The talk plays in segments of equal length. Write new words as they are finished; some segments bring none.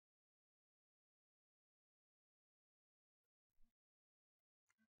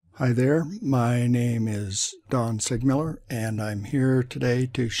Hi there, my name is Don Seegmiller, and I'm here today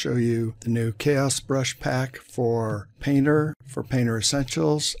to show you the new Chaos brush pack for Painter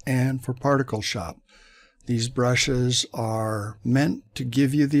Essentials, and for ParticleShop. These brushes are meant to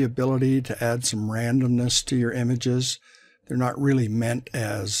give you the ability to add some randomness to your images. They're not really meant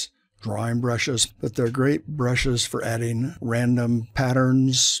as drawing brushes, but they're great brushes for adding random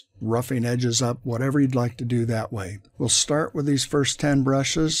patterns, roughing edges up, whatever you'd like to do that way. We'll start with these first 10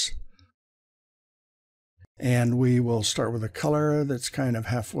 brushes, and we will start with a color that's kind of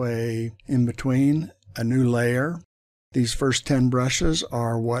halfway in between, a new layer. These first 10 brushes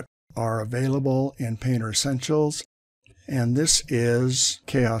are what are available in Painter Essentials, and this is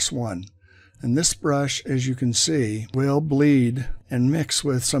Chaos 1. And this brush, as you can see, will bleed and mix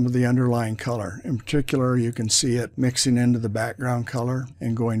with some of the underlying color. In particular, you can see it mixing into the background color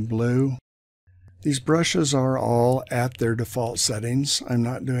and going blue. These brushes are all at their default settings. I'm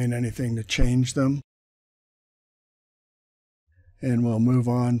not doing anything to change them. And we'll move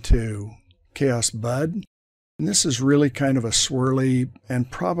on to Chaos Bud. And this is really kind of a swirly and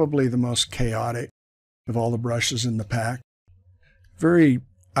probably the most chaotic of all the brushes in the pack. Very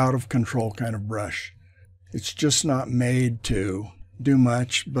out of control kind of brush. It's just not made to do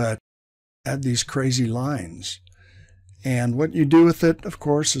much but add these crazy lines. And what you do with it, of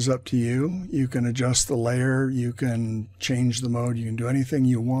course, is up to you. You can adjust the layer, you can change the mode, you can do anything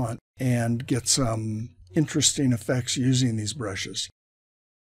you want and get some interesting effects using these brushes.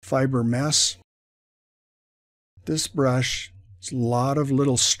 Fiber Mess. This brush is a lot of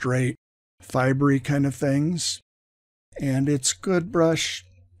little straight, fibery kind of things, and it's a good brush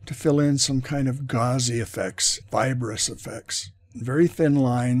to fill in some kind of gauzy effects, fibrous effects. Very thin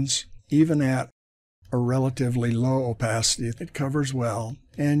lines, even at a relatively low opacity. It covers well,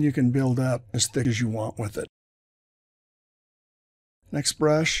 and you can build up as thick as you want with it. Next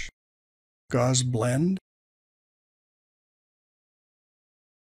brush, Gauze Blend.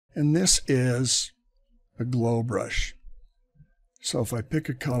 And this is a glow brush. So if I pick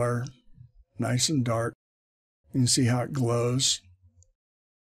a color, nice and dark, you can see how it glows.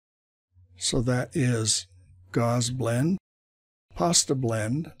 So that is Gauze Blend. Pasta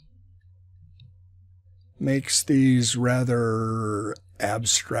Blend makes these rather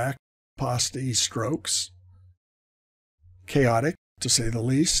abstract, pasty strokes. Chaotic, to say the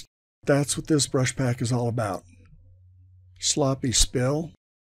least. That's what this brush pack is all about. Sloppy Spill.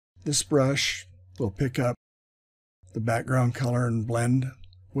 This brush will pick up the background color and blend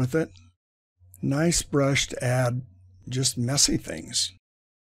with it. Nice brush to add just messy things.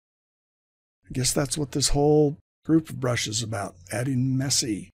 I guess that's what this whole group of brushes is about, adding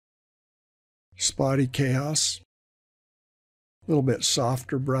messy. Spotty Chaos. A little bit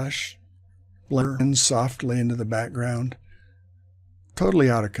softer brush. Blend softly into the background. Totally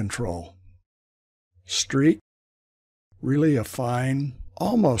out of control. Streak. Really a fine,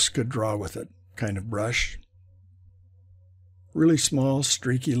 almost could draw with it kind of brush. Really small,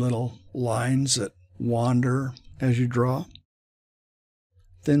 streaky little lines that wander as you draw.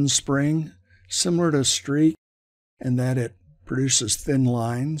 Thin Spring. Similar to Streak in that it produces thin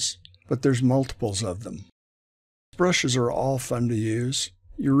lines, but there's multiples of them. Brushes are all fun to use.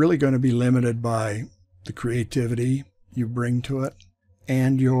 You're really going to be limited by the creativity you bring to it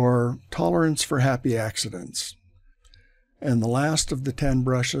and your tolerance for happy accidents. And the last of the 10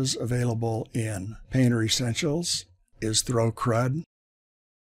 brushes available in Painter Essentials is Throw Crud.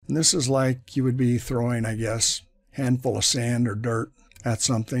 And this is like you would be throwing, I guess, a handful of sand or dirt at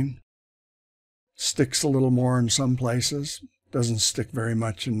something. Sticks a little more in some places, doesn't stick very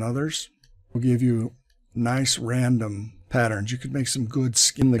much in others. Will give you nice random patterns. You could make some good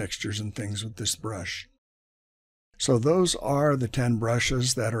skin textures and things with this brush. So those are the 10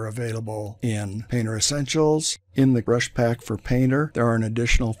 brushes that are available in Painter Essentials. In the brush pack for Painter, there are an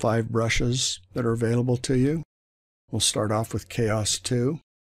additional 5 brushes that are available to you. We'll start off with Chaos 2.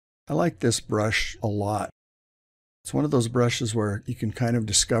 I like this brush a lot. It's one of those brushes where you can kind of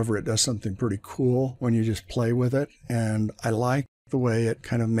discover it does something pretty cool when you just play with it. And I like the way it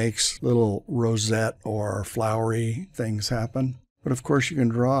kind of makes little rosette or flowery things happen. But of course you can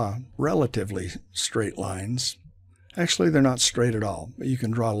draw relatively straight lines. Actually, they're not straight at all, but you can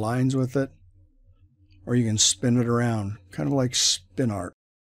draw lines with it, or you can spin it around, kind of like spin art.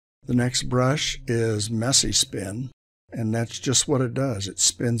 The next brush is Messy Spin, and that's just what it does. It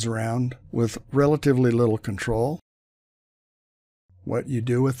spins around with relatively little control. What you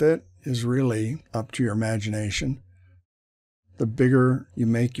do with it is really up to your imagination. The bigger you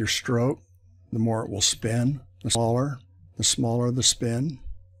make your stroke, the more it will spin. The smaller the spin.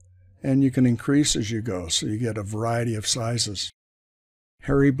 And you can increase as you go, so you get a variety of sizes.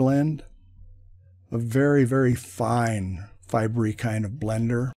 hairy blend, a very, very fine, fibery kind of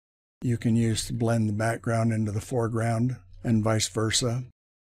blender you can use to blend the background into the foreground and vice versa.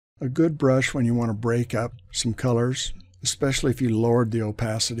 A good brush when you want to break up some colors, especially if you lowered the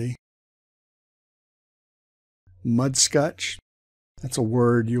opacity. Mudscotch, that's a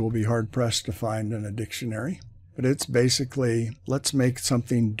word you will be hard-pressed to find in a dictionary, but it's basically, let's make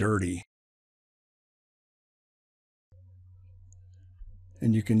something dirty.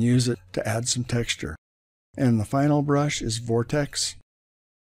 And you can use it to add some texture. And the final brush is Vortex.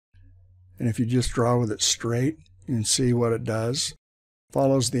 And if you just draw with it straight, you can see what it does.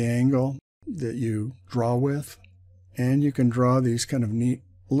 Follows the angle that you draw with, and you can draw these kind of neat,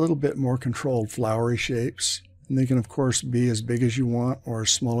 a little bit more controlled flowery shapes. And they can of course be as big as you want or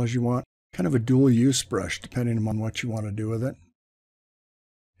as small as you want. Kind of a dual use brush depending on what you want to do with it.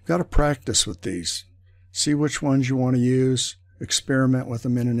 You've got to practice with these. See which ones you want to use, experiment with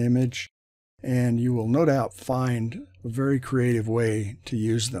them in an image, and you will no doubt find a very creative way to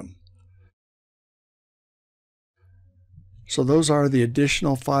use them. So those are the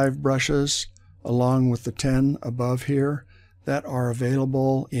additional 5 brushes along with the 10 above here that are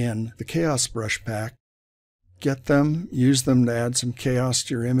available in the Chaos Brush Pack. Get them, use them to add some chaos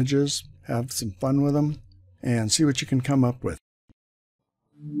to your images, have some fun with them, and see what you can come up with.